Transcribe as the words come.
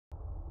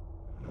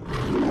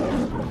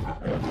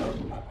What's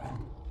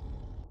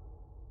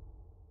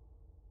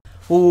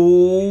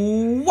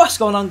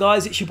going on,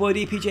 guys? It's your boy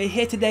DPJ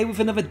here today with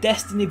another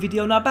Destiny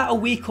video. Now, about a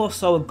week or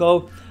so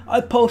ago,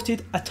 I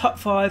posted a top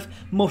 5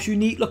 most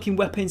unique looking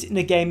weapons in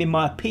the game in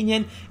my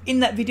opinion. In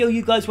that video,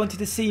 you guys wanted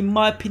to see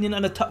my opinion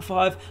on the top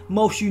 5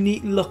 most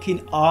unique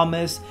looking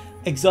armors,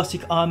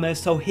 exotic armors,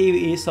 so here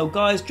it is. So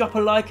guys, drop a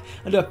like,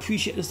 and I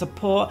appreciate the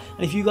support,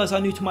 and if you guys are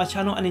new to my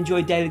channel and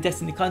enjoy daily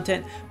Destiny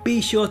content,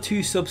 be sure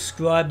to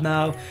subscribe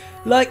now.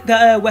 Like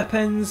the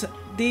weapons,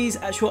 these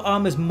actual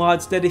armors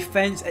mods, their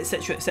defense,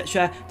 etc,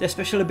 etc, their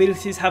special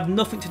abilities have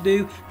nothing to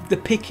do with the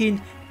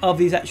picking of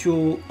these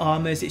actual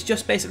armors. It's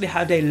just basically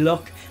how they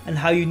look and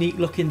how unique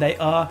looking they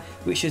are,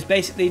 which has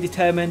basically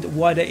determined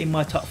why they're in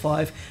my top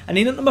 5. And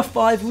in at number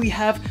 5 we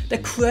have the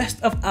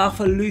Crest of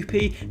Alpha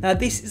Lupi. Now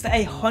this is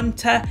a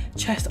hunter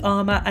chest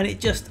armor and it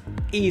just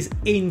is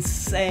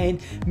insane.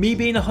 Me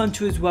being a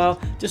hunter as well,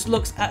 just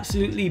looks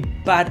absolutely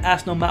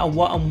badass no matter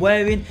what I'm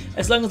wearing.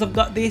 As long as I've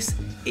got this,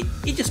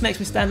 it just makes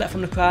me stand out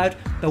from the crowd.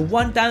 The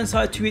one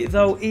downside to it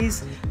though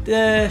is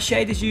the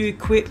shaders you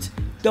equipped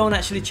don't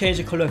actually change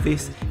the colour of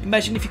this.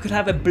 Imagine if you could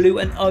have a blue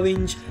and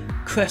orange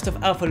Crest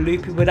of Alpha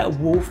Lupi where that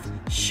wolf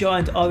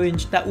shined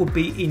orange. That would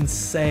be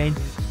insane.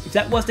 If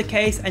that was the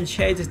case and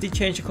shaders did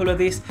change the colour of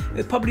this, it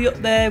would probably up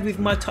there with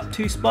my top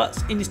 2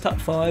 spots in this top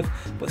 5,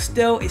 but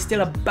still, it's still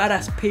a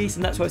badass piece,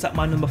 and that's why it's at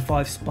my number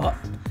 5 spot.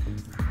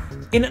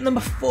 In at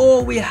number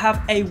 4 we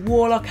have a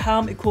Warlock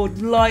helmet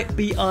called Light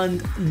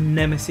Beyond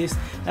Nemesis.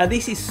 Now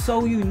this is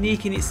so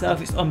unique in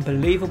itself, it's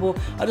unbelievable.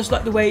 I just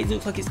like the way it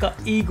looks like it's got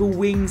eagle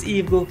wings,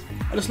 I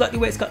just like the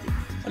way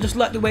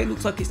it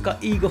looks like it's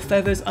got eagle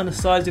feathers on the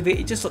sides of it.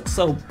 It just looks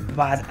so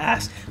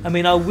badass. I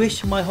mean, I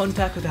wish my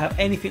hunter could have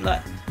anything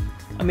like,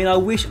 I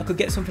wish I could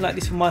get something like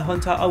this for my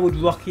hunter. I would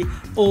rock it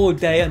all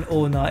day and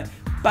all night.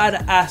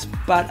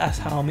 Badass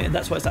helmet, and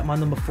that's why it's at my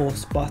number 4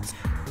 spot.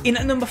 In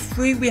at number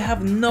 3 we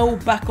have no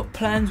backup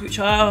plans, which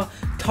are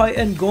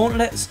Titan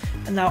gauntlets.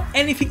 And now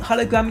anything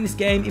hologram in this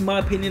game in my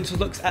opinion just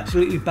looks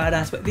absolutely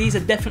badass, but these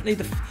are definitely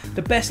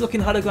the best looking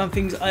hologram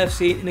things I have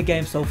seen in the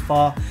game so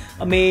far.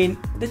 I mean,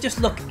 they just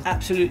look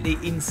absolutely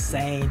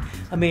insane.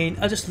 I mean,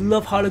 I just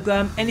love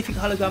hologram, anything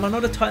hologram. I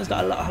know the Titans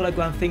got a lot of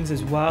hologram things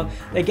as well.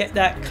 They get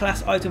that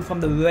class item from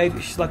the raid,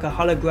 which is like a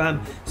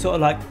hologram sort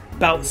of like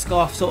belt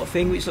scarf sort of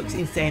thing, which looks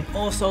insane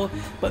also,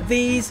 but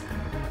these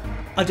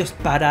are just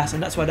badass,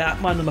 and that's why they're at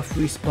my number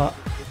 3 spot.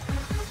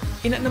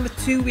 In at number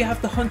 2 we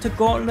have the hunter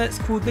gauntlets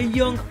called the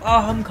Young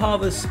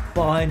Carver's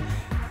Spine.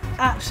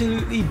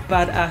 Absolutely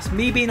badass.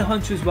 Me being a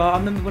hunter as well, I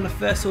remember when I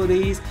first saw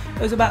these,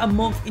 it was about a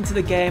month into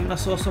the game and I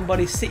saw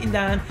somebody sitting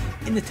down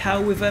in the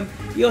tower with them.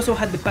 He also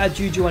had the bad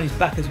juju on his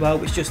back as well,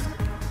 which just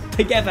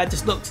together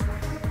just looked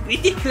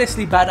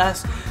ridiculously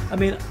badass. I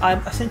mean, I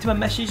sent him a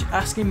message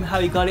asking him how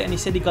he got it, and he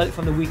said he got it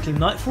from the weekly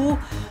Nightfall.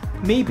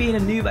 Me being a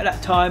noob at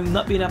that time,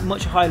 not being at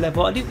much high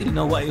level, I didn't really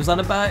know what he was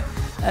on about,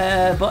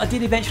 but I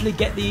did eventually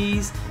get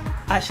these.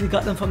 I actually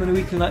got them from the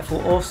weekly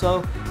Nightfall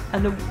also,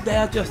 and they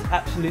are just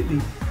absolutely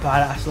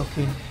badass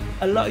looking.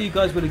 A lot of you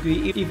guys will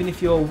agree, even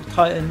if you're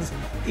Titans,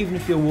 even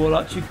if you're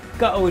Warlocks, you've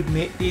got to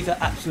admit these are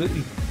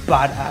absolutely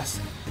badass.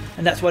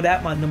 And that's why they're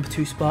at my number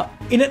 2 spot.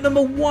 In at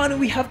number 1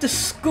 we have the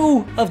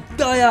School of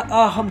Dire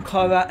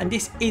Ahamkara, and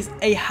this is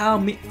a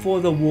helmet for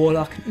the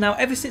Warlock. Now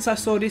ever since I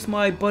saw this,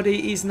 my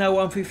buddy is now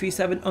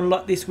 1337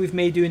 unlocked this with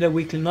me doing the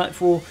weekly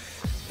Nightfall.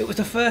 It was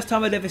the first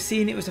time I'd ever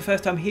seen it, it was the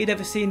first time he'd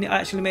ever seen it. I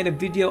actually made a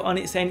video on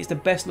it saying it's the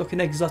best looking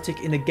exotic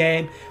in the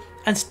game.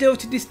 And still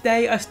to this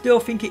day, I still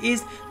think it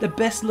is the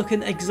best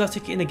looking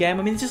exotic in the game.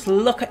 I mean, just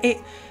look at it.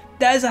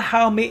 There's a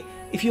helmet.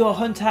 If you're a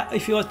hunter,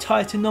 if you're a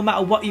Titan, no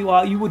matter what you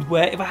are, you would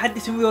wear it. If I had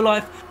this in real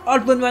life,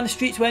 I'd run around the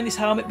streets wearing this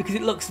helmet because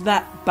it looks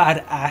that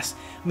badass.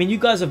 I mean, you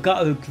guys have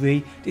got to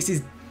agree. This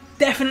is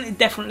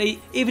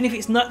definitely, even if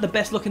it's not the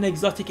best looking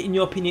exotic in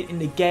your opinion in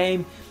the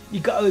game, you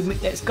got to admit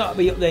that it's got to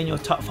be up there in your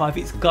top 5.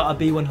 It's got to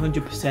be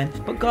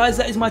 100%. But guys,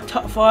 that is my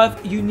top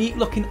 5 unique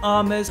looking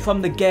armors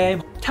from the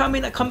game. Tell me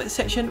in the comment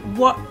section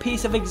what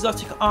piece of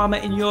exotic armor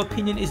in your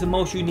opinion is the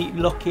most unique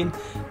looking.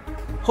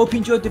 Hope you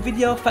enjoyed the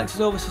video. Thanks as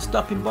always for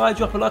stopping by.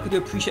 Drop a like, I do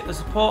appreciate the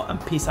support, and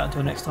peace out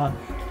until next time.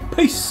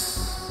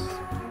 Peace.